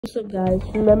So guys,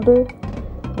 remember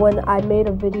when I made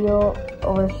a video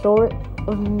or a short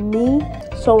of me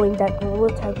showing that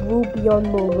Gorilla Tag will be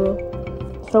on mobile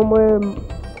somewhere in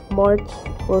March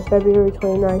or February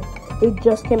 29th. It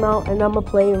just came out and I'm gonna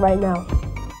play it right now.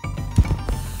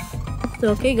 So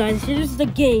okay guys, here's the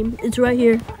game. It's right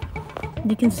here.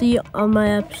 You can see it on my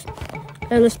apps.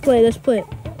 And let's play it.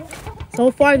 So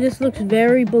far this looks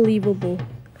very believable.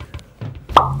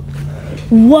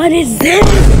 What is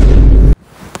this?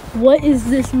 What is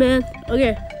this, man?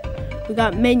 Okay, we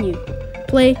got menu,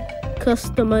 play,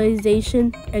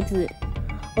 customization, exit.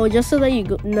 Oh, just so that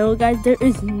you know, guys, there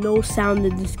is no sound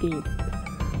in this game.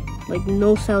 Like,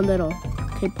 no sound at all.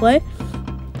 Okay, play.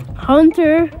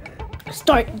 Hunter,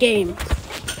 start game.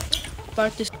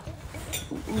 Start this.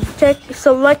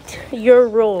 Select your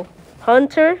role.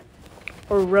 Hunter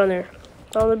or runner.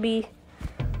 I'm gonna be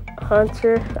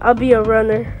hunter. I'll be a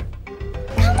runner.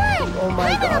 Oh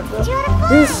my god, bro.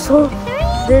 This is so...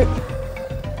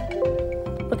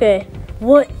 Okay,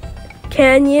 what?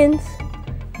 Canyons?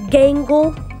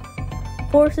 Gangle?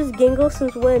 Forces Gangle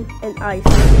since when? And ice.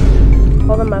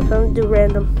 Hold on, my friend, do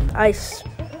random. Ice.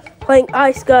 Playing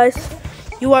ice, guys.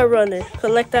 You are runner.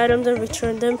 Collect items and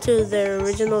return them to their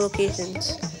original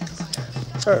locations.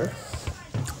 Sir.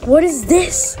 What is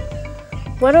this?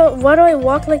 Why do I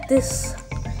walk like this?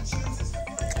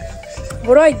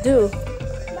 What do I do?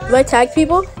 Do I tag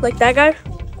people? Like that guy?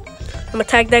 I'm gonna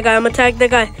tag that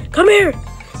guy. Come here!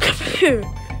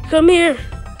 Come here!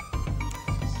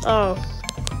 Oh.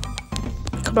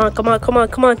 Come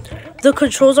on. The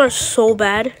controls are so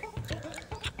bad.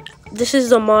 This is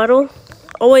the model.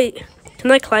 Oh wait,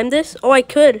 can I climb this? Oh, I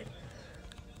could.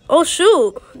 Oh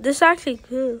shoot, this is actually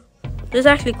cool.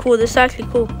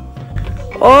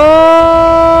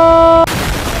 Oh!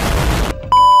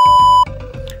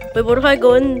 Wait, what if I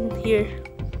go in here?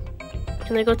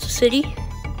 Can I go to city?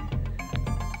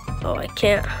 Oh, I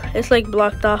can't. It's like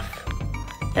blocked off.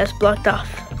 That's blocked off.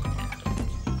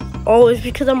 Oh, it's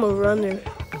because I'm a runner.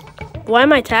 Why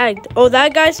am I tagged? Oh,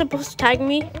 that guy's supposed to tag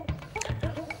me.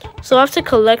 So I have to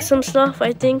collect some stuff,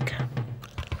 I think.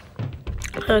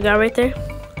 I got right there.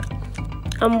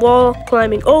 I'm wall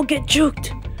climbing. Oh, get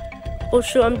juked. Oh,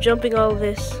 shoot, I'm jumping all of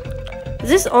this. Is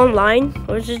this online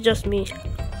or is it just me?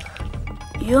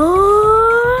 Yo!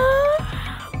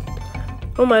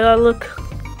 Oh my god, look.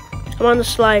 I'm on the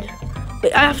slide.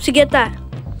 Wait, I have to get that.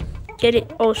 Get it.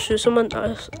 Oh shoot, someone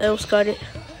else got it.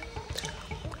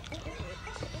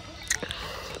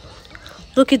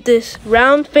 Look at this.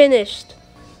 Round finished.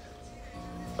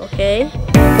 Okay.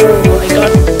 Oh my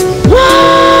god.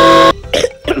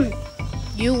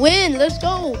 You win. Let's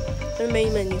go. The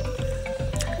main menu.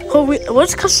 Oh,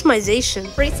 what's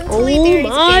customization? Recently, there is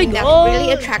a game that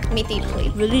really attracted me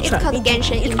deeply. It's called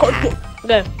Genshin Impact.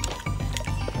 Okay.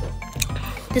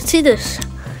 Let's see this.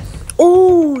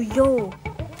 Oh, yo.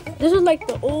 This is like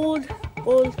the old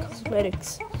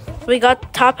cosmetics. We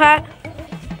got top hat.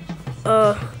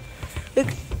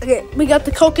 Okay, we got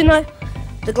the coconut,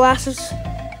 the glasses,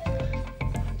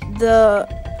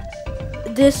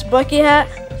 this bucket hat.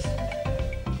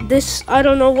 This, I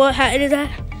don't know what hat it is at.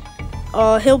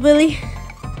 Hillbilly.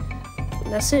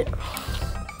 That's it.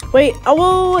 Wait,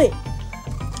 wait.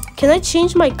 Can I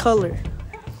change my color?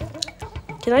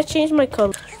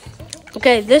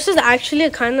 Okay, this is actually a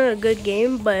kind of a good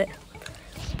game, but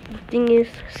the thing is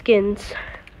skins.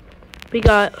 We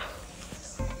got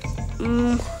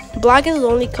black is the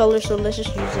only color, so let's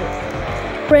just use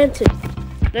it. Granted,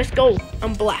 let's go.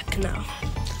 I'm black now.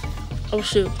 Oh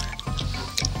shoot.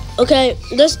 Okay,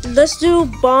 let's do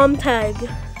bomb tag.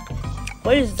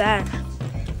 What is that?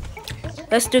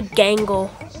 Let's do Gangle.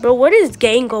 Bro, what is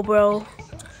Gangle, bro?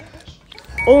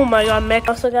 Oh my god, mech.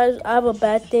 Also, guys, I have a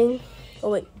bad thing. Oh,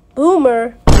 wait.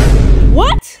 Boomer.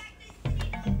 What?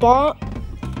 Bomb.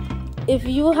 If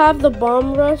you have the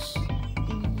bomb rush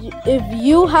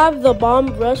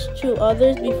to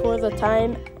others before the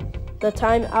time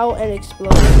out and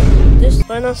explode. Just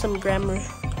learn on some grammar.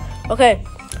 Okay.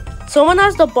 Someone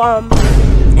has the bomb,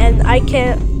 and I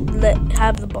can't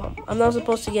have the bomb. I'm not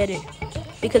supposed to get it.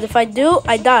 Because if I do,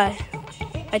 I die.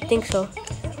 I think so.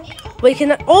 Wait,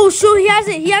 can I? Oh, shoot, he has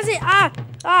it.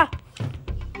 Ah.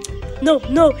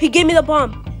 No, he gave me the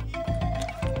bomb.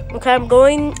 Okay, I'm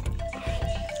going.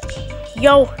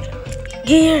 Yo, get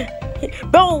here.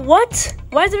 Bro, what?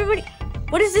 Why is everybody?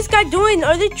 What is this guy doing?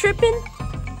 Are they tripping?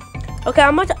 Okay,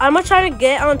 I'm gonna try to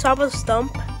get on top of the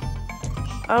stump.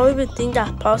 I don't even think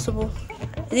that's possible.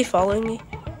 Is he following me?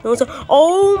 No,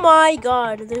 oh my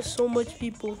god, there's so much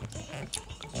people.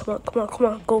 Come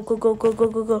on.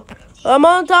 Go. I'm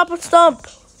on top of stump.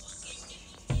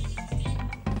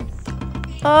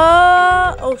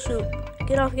 Oh shoot.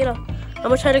 Get off, get off. I'm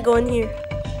gonna try to go in here.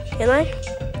 Can I?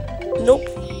 Nope.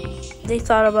 They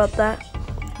thought about that.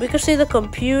 We could see the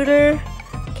computer,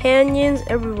 canyons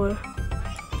everywhere.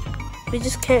 We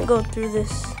just can't go through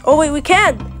this. Oh wait, we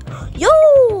can! Yo!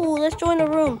 Let's join the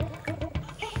room.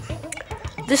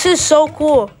 This is so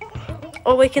cool.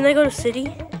 Oh wait, can I go to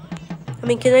city? I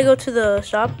mean, can I go to the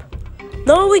shop?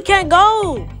 No, we can't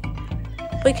go!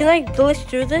 Wait, can I glitch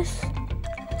through this?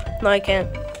 No, I can't.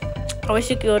 I wish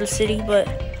you could go to city, but...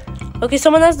 Okay,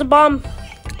 someone has the bomb.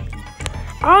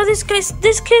 Oh, this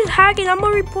kid's hacking. I'm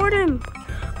gonna report him.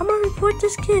 I'm gonna report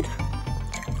this kid.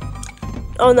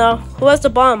 Oh no, who has the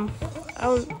bomb?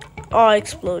 Oh, it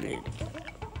exploded.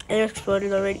 It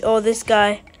exploded already. Oh, this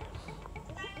guy.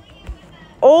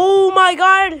 Oh my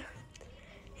god!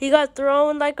 He got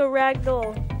thrown like a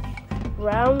ragdoll.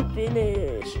 Round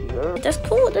finish. That's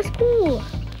cool, that's cool.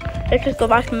 Let's just go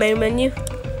back to main menu.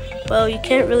 Well, you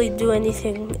can't really do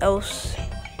anything else.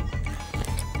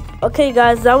 Okay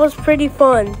guys, that was pretty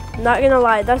fun. Not gonna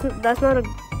lie, that's not a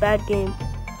bad game.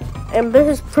 And this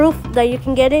is proof that you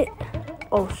can get it.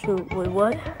 Oh shoot, wait,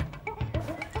 what?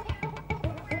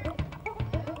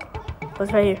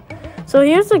 What's right here? So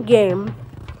here's the game.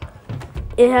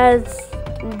 It has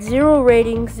 0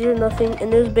 ratings, 0 nothing,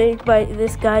 and it was made by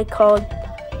this guy called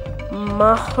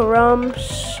Mahram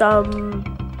Sham.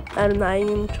 I don't know how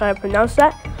you try to pronounce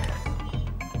that.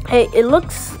 Hey, it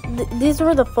looks. These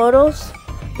were the photos.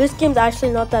 This game's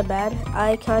actually not that bad.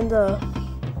 I kind of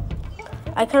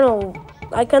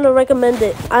recommend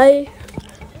it.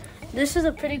 This is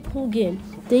a pretty cool game.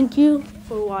 Thank you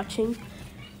for watching.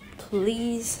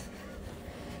 Please.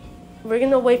 We're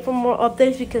gonna wait for more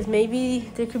updates because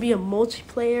maybe there could be a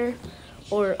multiplayer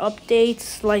or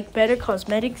updates like better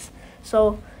cosmetics.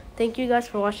 So thank you guys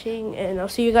for watching, and I'll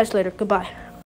see you guys later. Goodbye.